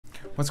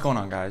What's going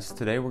on, guys?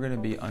 Today we're going to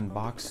be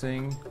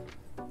unboxing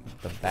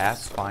the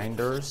Bass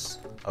Finders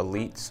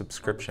Elite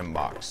subscription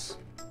box.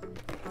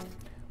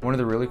 One of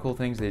the really cool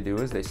things they do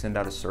is they send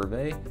out a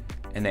survey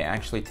and they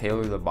actually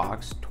tailor the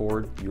box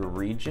toward your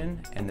region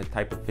and the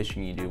type of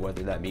fishing you do,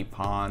 whether that be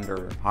pond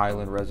or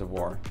highland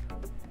reservoir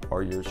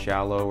or you're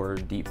shallow or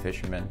deep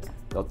fisherman.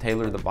 They'll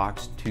tailor the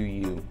box to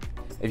you.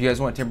 If you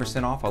guys want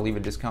 10% off, I'll leave a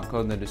discount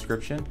code in the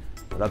description,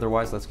 but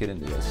otherwise let's get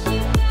into this.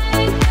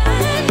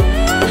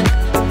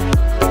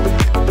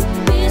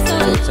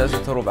 So it says the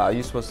total value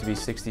is supposed to be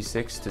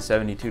 $66 to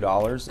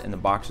 $72 and the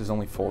box is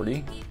only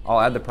 $40. I'll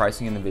add the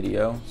pricing in the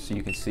video so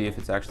you can see if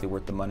it's actually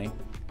worth the money.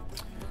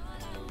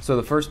 So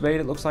the first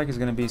bait, it looks like, is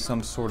going to be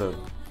some sort of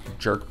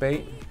jerk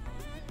bait.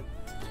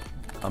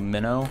 A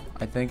minnow,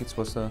 I think it's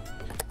supposed to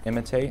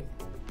imitate.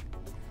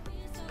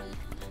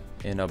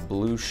 In a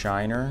blue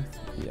shiner,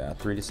 yeah,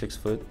 3 to 6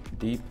 foot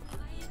deep.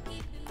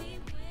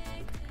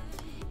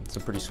 It's a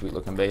pretty sweet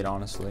looking bait,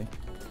 honestly.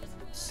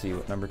 Let's see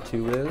what number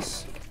 2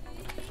 is.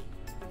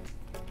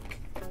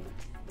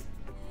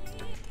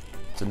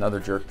 It's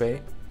another jerk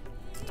bait.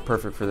 It's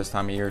perfect for this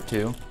time of year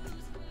too.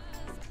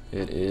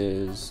 It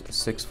is a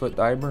 6 foot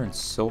diver and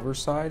silver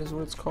side is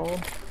what it's called.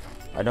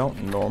 I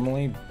don't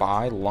normally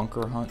buy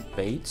lunker hunt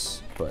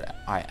baits, but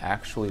I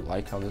actually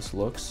like how this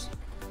looks.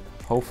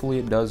 Hopefully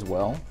it does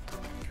well.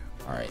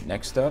 All right,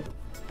 next up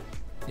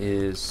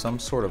is some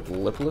sort of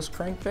lipless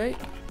crankbait. It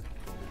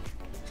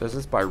says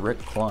it's by Rick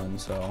Clun,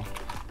 so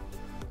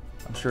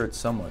I'm sure it's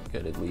somewhat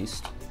good at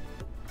least.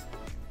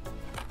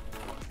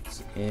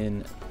 It's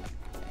in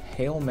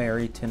Hail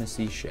Mary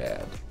Tennessee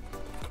shad.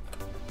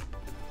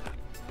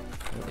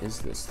 What is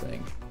this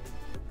thing?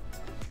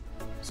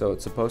 So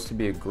it's supposed to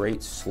be a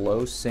great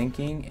slow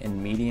sinking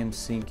and medium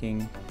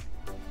sinking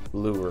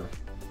lure.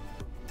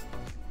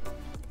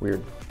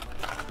 Weird.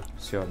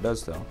 See how it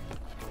does though.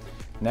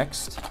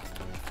 Next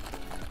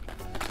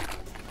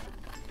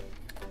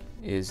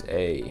is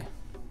a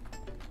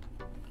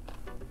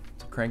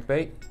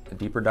crankbait, a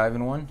deeper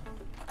diving one,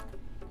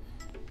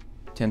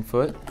 10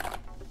 foot,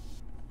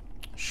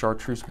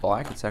 chartreuse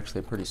black. It's actually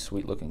a pretty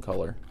sweet looking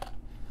color.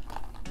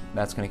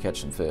 That's gonna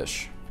catch some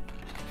fish.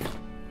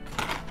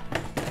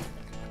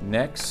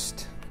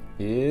 Next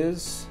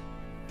is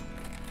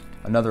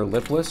another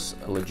lipless,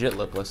 a legit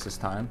lipless this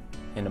time,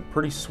 in a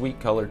pretty sweet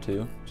color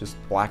too. Just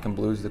black and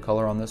blue is the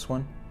color on this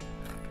one.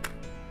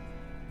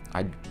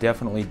 I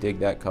definitely dig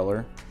that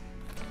color.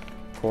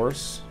 Of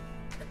course,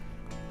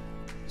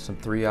 some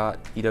 3/0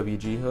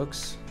 EWG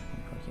hooks.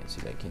 I can't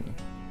see that, can you?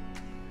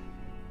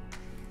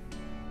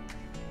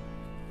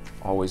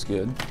 Always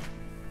good.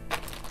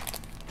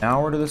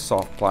 Now we're to the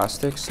soft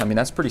plastics. I mean,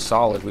 that's pretty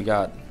solid. We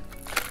got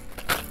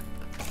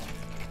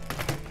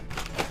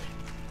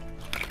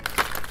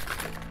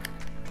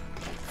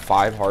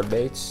five hard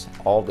baits,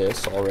 all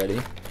this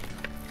already.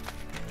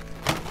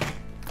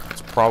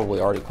 It's probably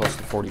already close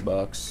to 40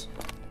 bucks.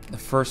 The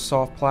first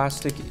soft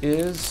plastic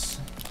is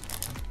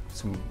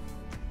some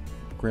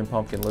green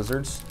pumpkin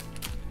lizards.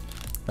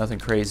 Nothing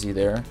crazy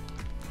there.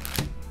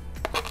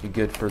 Be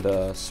good for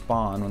the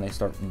spawn when they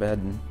start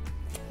bedding.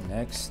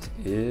 Next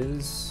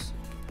is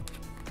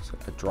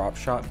a drop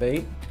shot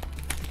bait.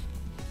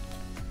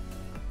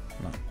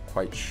 Not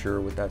quite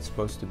sure what that's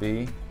supposed to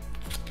be.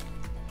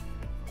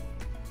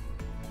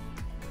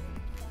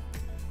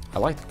 I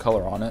like the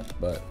color on it,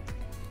 but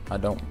I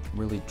don't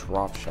really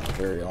drop shot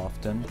very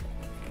often.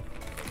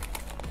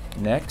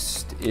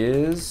 Next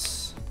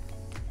is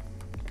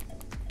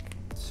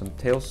some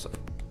tail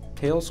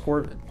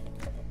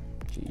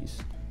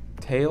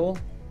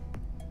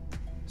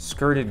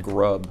skirted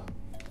grub.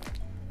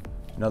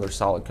 Another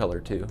solid color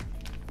too.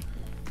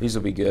 These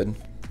will be good.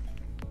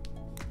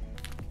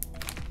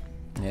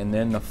 And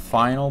then the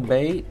final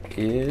bait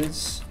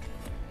is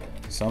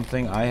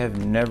something I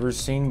have never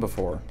seen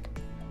before.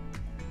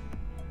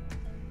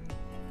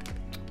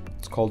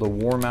 It's called a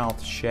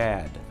warmouth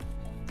shad.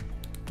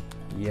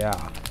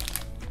 Yeah.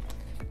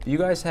 Do you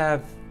guys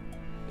have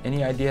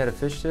any idea how to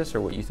fish this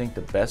or what you think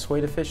the best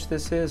way to fish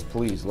this is?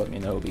 Please let me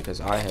know,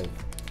 because I have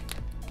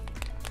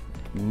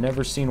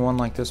never seen one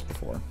like this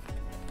before.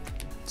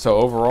 So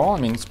overall, I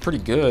mean, it's pretty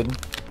good.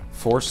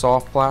 4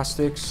 soft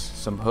plastics,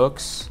 some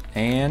hooks,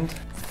 and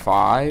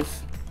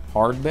 5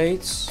 hard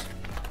baits.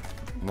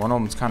 One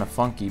of them's kind of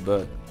funky,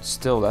 but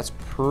still, that's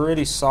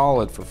pretty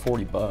solid for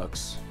 40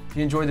 bucks. If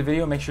you enjoyed the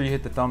video, make sure you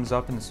hit the thumbs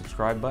up and the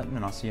subscribe button,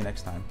 and I'll see you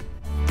next time.